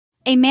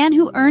A man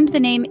who earned the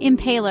name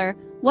Impaler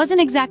wasn't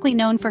exactly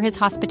known for his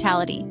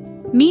hospitality.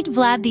 Meet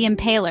Vlad the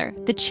Impaler,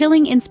 the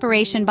chilling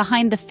inspiration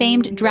behind the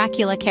famed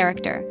Dracula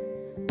character.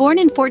 Born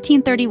in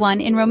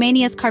 1431 in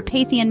Romania's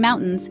Carpathian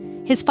Mountains,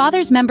 his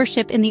father's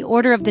membership in the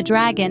Order of the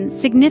Dragon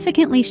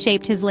significantly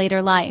shaped his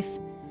later life.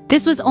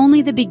 This was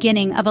only the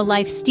beginning of a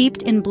life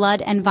steeped in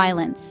blood and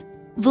violence.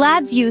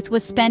 Vlad's youth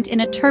was spent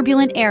in a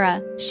turbulent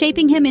era,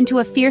 shaping him into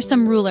a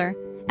fearsome ruler.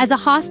 As a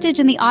hostage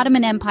in the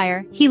Ottoman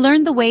Empire, he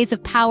learned the ways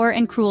of power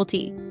and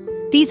cruelty.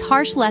 These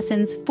harsh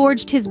lessons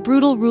forged his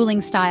brutal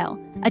ruling style,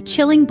 a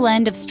chilling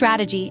blend of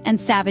strategy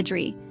and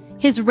savagery.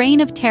 His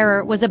reign of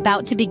terror was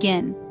about to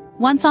begin.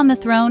 Once on the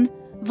throne,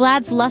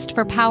 Vlad's lust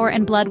for power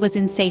and blood was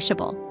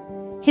insatiable.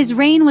 His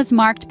reign was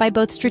marked by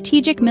both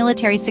strategic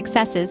military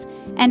successes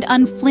and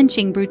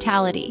unflinching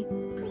brutality.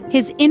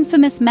 His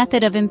infamous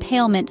method of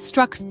impalement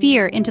struck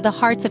fear into the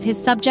hearts of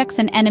his subjects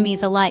and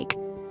enemies alike.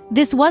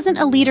 This wasn't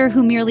a leader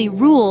who merely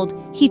ruled,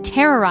 he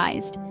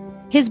terrorized.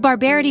 His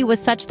barbarity was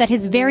such that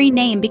his very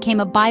name became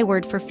a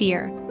byword for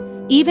fear.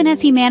 Even as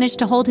he managed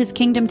to hold his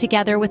kingdom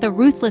together with a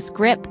ruthless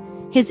grip,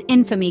 his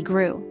infamy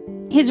grew.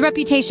 His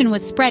reputation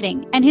was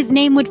spreading, and his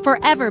name would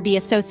forever be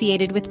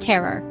associated with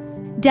terror.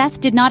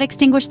 Death did not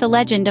extinguish the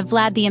legend of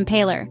Vlad the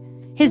Impaler.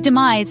 His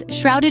demise,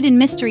 shrouded in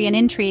mystery and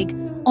intrigue,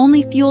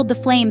 only fueled the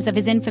flames of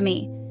his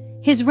infamy.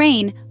 His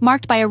reign,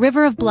 marked by a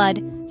river of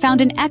blood,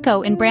 found an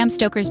echo in Bram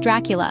Stoker's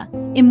Dracula,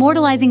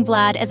 immortalizing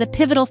Vlad as a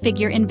pivotal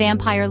figure in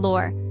vampire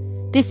lore.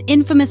 This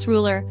infamous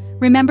ruler,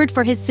 remembered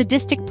for his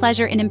sadistic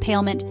pleasure in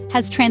impalement,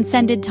 has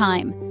transcended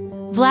time.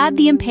 Vlad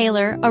the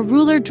Impaler, a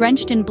ruler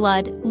drenched in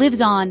blood,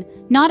 lives on,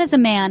 not as a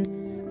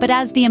man, but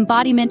as the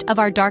embodiment of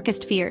our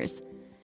darkest fears.